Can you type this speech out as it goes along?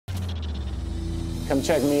Come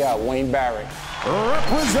check me out, Wayne Barrett.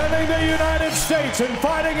 Representing the United States and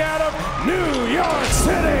fighting out of New York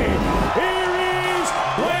City, here is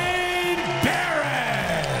Wayne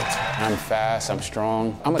Barrett. I'm fast, I'm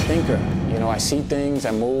strong. I'm a thinker. You know, I see things,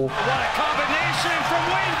 I move. What a combination from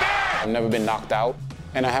Wayne Barrett. I've never been knocked out,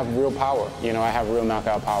 and I have real power. You know, I have real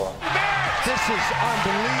knockout power. This is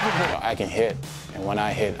unbelievable. You know, I can hit, and when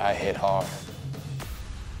I hit hard.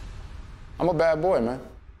 I'm a bad boy, man.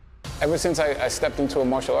 Ever since I stepped into a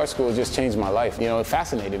martial arts school, it just changed my life. You know, it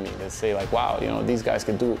fascinated me to say, like, wow, you know, these guys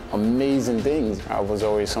could do amazing things. I was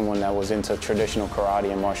always someone that was into traditional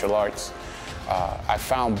karate and martial arts. I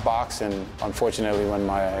found boxing, unfortunately, when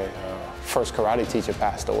my first karate teacher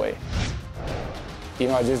passed away. You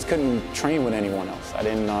know, I just couldn't train with anyone else. I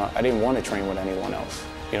didn't want to train with anyone else.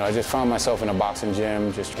 You know, I just found myself in a boxing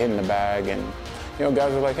gym, just hitting the bag, and you know,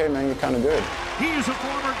 guys were like, hey, man, you're kind of good. He is a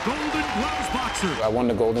former Golden Gloves boxer. I won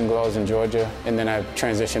the Golden Gloves in Georgia, and then I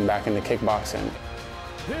transitioned back into kickboxing.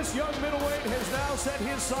 This young middleweight has now set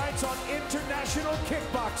his sights on international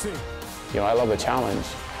kickboxing. You know, I love a challenge.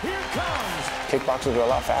 Here comes Kickboxers are a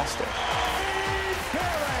lot faster.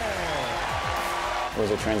 It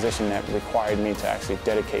was a transition that required me to actually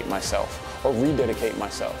dedicate myself, or rededicate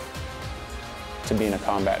myself, to being a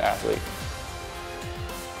combat athlete.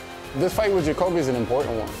 This fight with Jacoby is an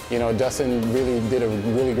important one. You know, Dustin really did a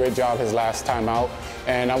really great job his last time out,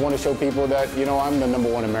 and I want to show people that, you know, I'm the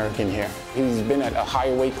 #1 American here. He's been at a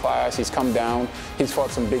higher weight class, he's come down, he's fought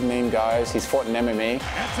some big name guys, he's fought in MMA.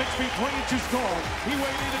 At 6 feet 20 inches tall, he weighed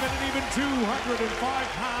in at an even 205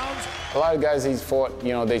 pounds. A lot of guys he's fought,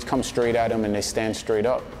 you know, they come straight at him and they stand straight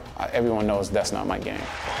up. Everyone knows that's not my game.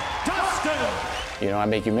 Dustin! You know, I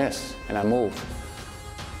make you miss, and I move.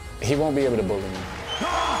 He won't be able to bully me.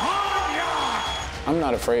 I'm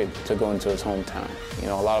not afraid to go into his hometown. You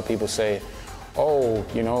know, a lot of people say, oh,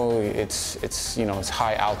 you know, it's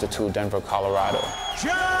high altitude, Denver, Colorado.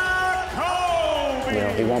 Jacoby! You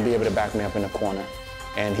know, he won't be able to back me up in the corner.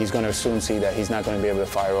 And he's going to soon see that he's not going to be able to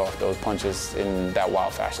fire off those punches in that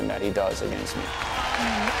wild fashion that he does against me.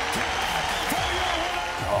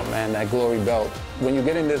 Oh man, that glory belt. When you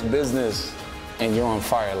get in this business and you're on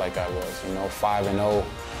fire like I was, you know, 5-0.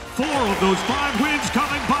 4 of those 5 wins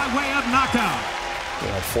coming by way of knockout. You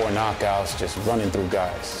know, 4 knockouts, just running through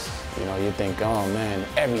guys. You know, you think, oh man,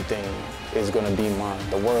 everything is gonna be mine.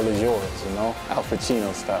 The world is yours, you know, Al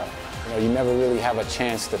Pacino style. You know, you never really have a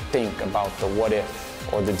chance to think about the what if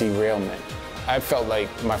or the derailment. I felt like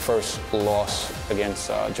my first loss against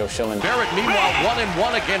Joe Schilling. Barrett, meanwhile,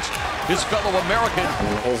 1-1 against his fellow American. I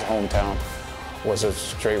mean, his hometown was a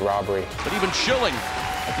straight robbery. But even Schilling,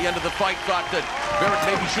 at the end of the fight, thought that Barrett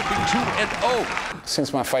maybe should be 2-0.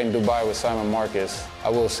 Since my fight in Dubai with Simon Marcus, I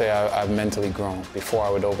will say I've mentally grown. Before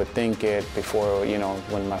I would overthink it, before, you know,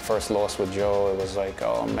 when my first loss with Joe, it was like,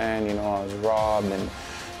 oh man, you know, I was robbed, and,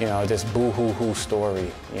 you know, this boo-hoo-hoo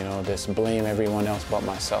story, you know, this blame everyone else but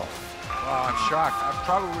myself. Wow, I'm shocked. I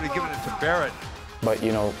probably would have given it to Barrett. But,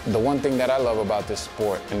 you know, the one thing that I love about this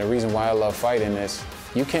sport, and the reason why I love fighting, is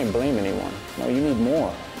you can't blame anyone. You know, you need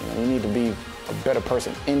more. You know, you need to be a better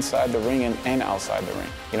person inside the ring and outside the ring.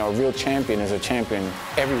 You know, a real champion is a champion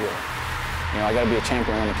everywhere. You know, I gotta be a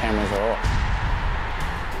champion when the cameras are off.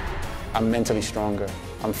 I'm mentally stronger.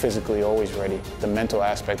 I'm physically always ready. The mental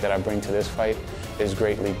aspect that I bring to this fight is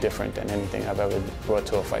greatly different than anything I've ever brought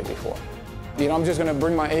to a fight before. You know, I'm just gonna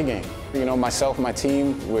bring my A game. You know, myself, my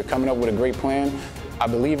team, we're coming up with a great plan. I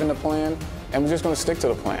believe in the plan, and we're just gonna stick to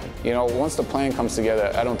the plan. You know, once the plan comes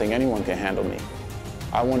together, I don't think anyone can handle me.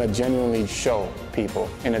 I want to genuinely show people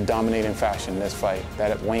in a dominating fashion this fight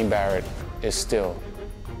that Wayne Barrett is still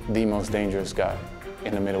the most dangerous guy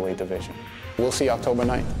in the middleweight division. We'll see October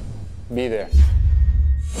 9th. Be there.